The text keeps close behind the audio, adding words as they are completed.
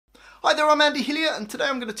Hi there, I'm Andy Hillier, and today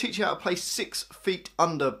I'm going to teach you how to play 6 Feet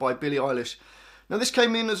Under by Billie Eilish. Now this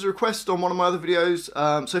came in as a request on one of my other videos,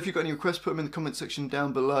 so if you've got any requests, put them in the comment section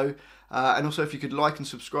down below. And also if you could like and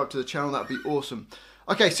subscribe to the channel, that would be awesome.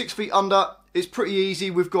 Okay, 6 Feet Under, it's pretty easy.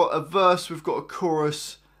 We've got a verse, we've got a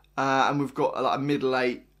chorus, and we've got a middle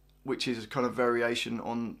 8, which is a kind of variation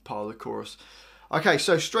on part of the chorus. Okay,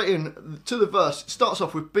 so straight in to the verse. It starts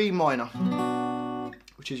off with B minor,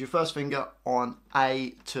 which is your first finger on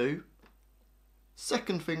A2,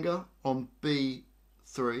 second finger on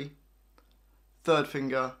B3, third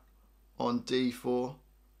finger on D4,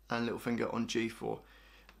 and little finger on G4.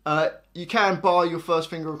 You can bar your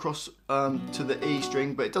first finger across to the E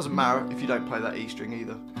string, but it doesn't matter if you don't play that E string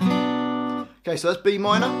either. Okay, so that's B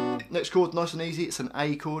minor. Next chord, nice and easy, it's an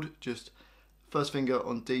A chord. Just first finger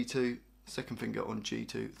on D2, second finger on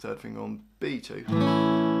G2, third finger on B2.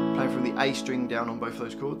 Playing from the A string down on both of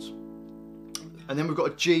those chords. And then we've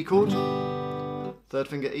got a G chord. Third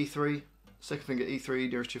finger E3, second finger E3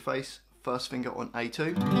 nearest your face, first finger on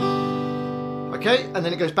A2. Okay, and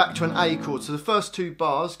then it goes back to an A chord. So the first two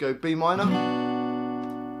bars go B minor,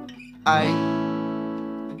 A,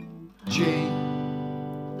 G,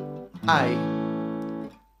 A.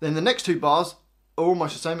 Then the next two bars are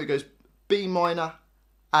almost the same. It goes B minor,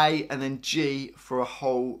 A, and then G for a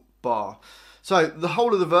whole bar. So the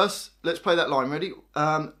whole of the verse, let's play that line, ready?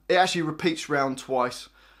 It actually repeats round twice,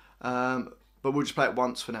 but we'll just play it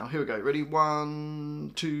once for now. Here we go, ready?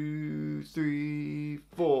 1, 2, 3,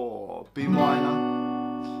 4. B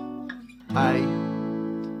minor, A,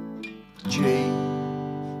 G,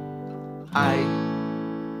 A,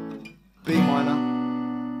 B minor,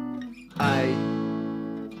 A,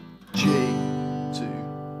 G,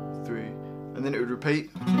 2, 3. And then it would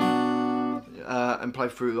repeat and play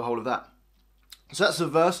through the whole of that. So that's the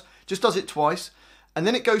verse, just does it twice, and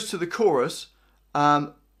then it goes to the chorus,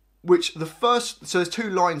 which the first, so there's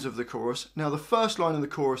two lines of the chorus. Now the first line of the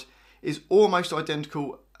chorus is almost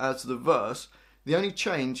identical as the verse. The only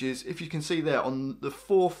change is, if you can see there, on the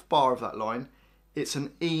fourth bar of that line, it's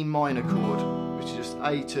an E minor chord, which is just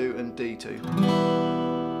A2 and D2,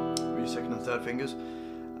 with your second and third fingers.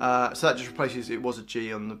 So that just replaces, it was a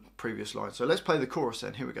G on the previous line. So let's play the chorus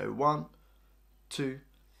then, here we go, 1, 2,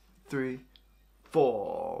 3,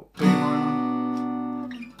 4. B minor,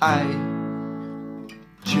 A,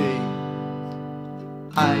 G,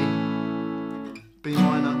 A, B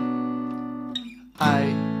minor,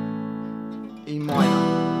 A, E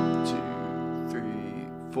minor, 2, 3,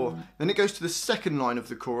 4. Then it goes to the second line of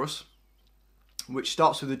the chorus, which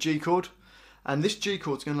starts with a G chord, and this G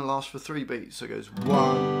chord is going to last for 3 beats. So it goes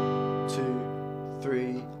 1, 2,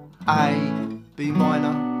 3, A, B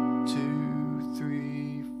minor, 2,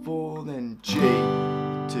 3, 4, then G, 2,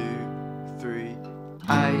 3,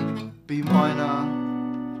 A, B minor,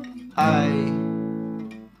 A,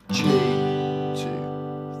 G, 2,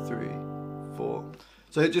 3, 4.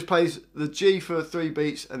 So it just plays the G for 3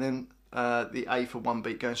 beats and then the A for 1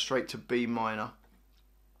 beat, going straight to B minor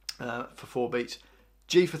for 4 beats.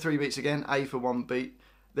 G for 3 beats again, A for 1 beat.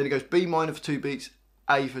 Then it goes B minor for 2 beats,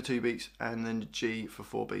 A for 2 beats, and then G for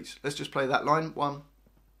 4 beats. Let's just play that line. 1,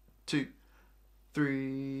 2,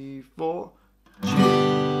 3, 4. G, 2,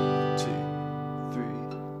 3,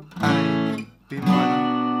 A, B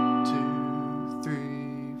minor, 2,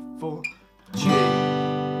 3, 4. G, 2,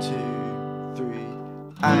 3,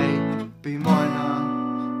 A, B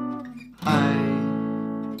minor, A,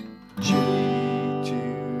 G,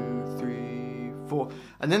 2, 3, 4.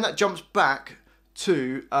 And then that jumps back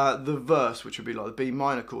to the verse, which would be like the B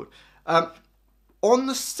minor chord. On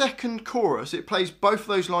the second chorus, it plays both of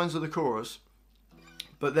those lines of the chorus,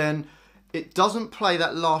 but then it doesn't play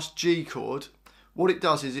that last G chord. What it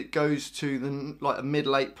does is it goes to the a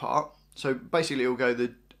middle 8 part. So basically it will go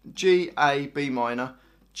the G, A, B minor,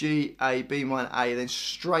 G, A, B minor, A, then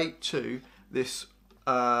straight to this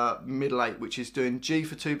middle 8, which is doing G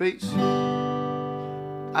for 2 beats,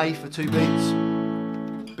 A for 2 beats,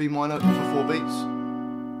 B minor for 4 beats,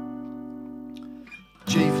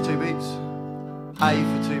 G for 2 beats, A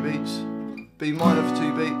for 2 beats, B minor for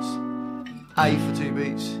 2 beats, A for 2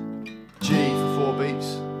 beats, G for 4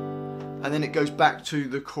 beats, and then it goes back to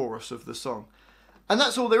the chorus of the song. And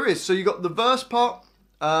that's all there is. So you've got the verse part,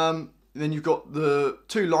 then you've got the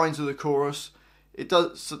 2 lines of the chorus. It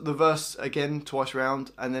does the verse again twice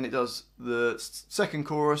round, and then it does the second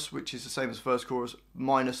chorus, which is the same as the first chorus,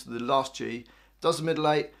 minus the last G, does the middle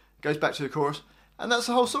 8, goes back to the chorus, and that's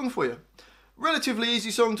the whole song for you. Relatively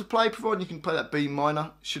easy song to play, provided you can play that B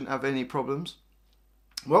minor, shouldn't have any problems.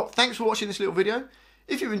 Well, thanks for watching this little video.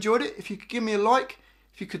 If you've enjoyed it, if you could give me a like,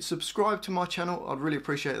 if you could subscribe to my channel, I'd really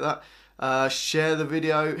appreciate that. Share the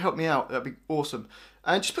video, help me out, that'd be awesome.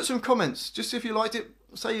 And just put some comments, just if you liked it,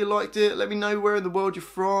 say you liked it, let me know where in the world you're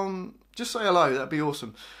from, just say hello, that'd be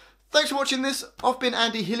awesome. Thanks for watching this, I've been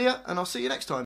Andy Hillier, and I'll see you next time.